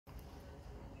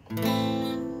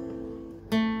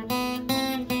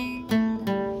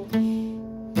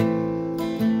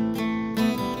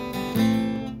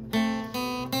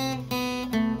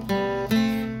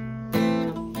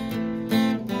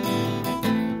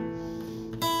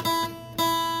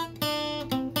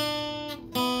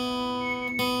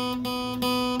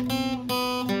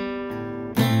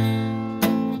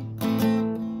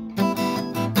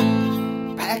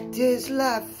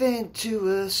life into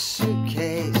a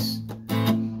suitcase,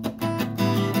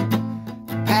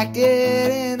 packed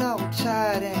it in all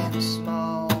tight and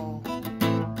small,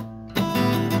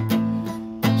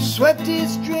 swept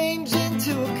his dreams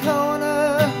into a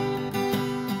corner,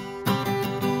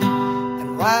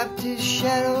 and wiped his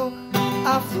shadow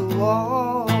off the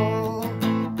wall,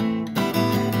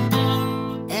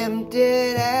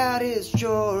 emptied out his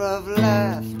drawer of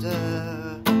laughter,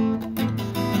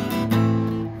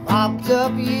 mopped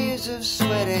up years of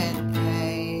sweat and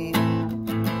pain,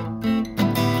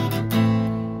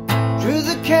 drew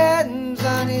the curtains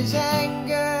on his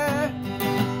anger,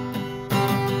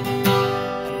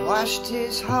 and washed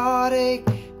his heartache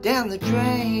down the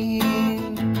drain.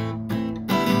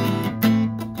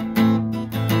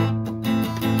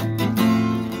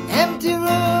 Empty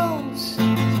rooms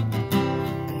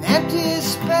and empty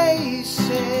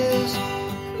spaces,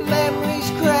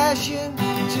 memories crashing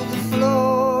to the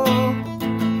floor.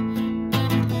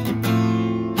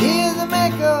 Hear them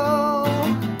echo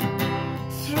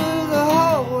through the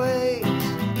hallways,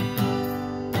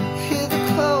 hear the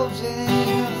closing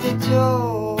of the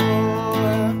door.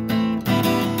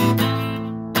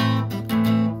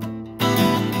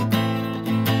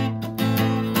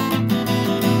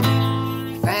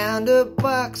 Found a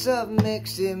box of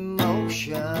mixed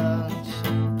emotions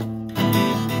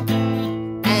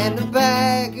and a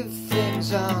bag of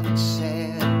things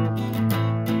unsaid,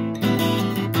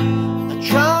 a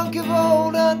trunk of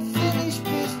old unfinished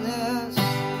business,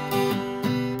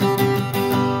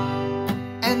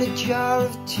 and a jar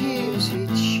of tears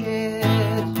he'd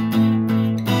shed.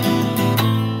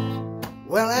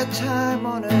 Well, our time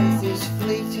on earth is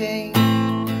fleeting,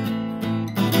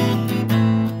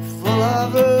 full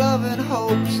of love and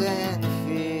hopes and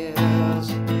fears.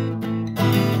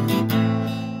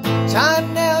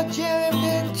 Time now jammed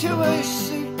into a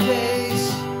suitcase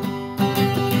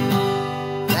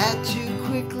that too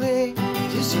quickly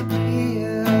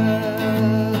disappears.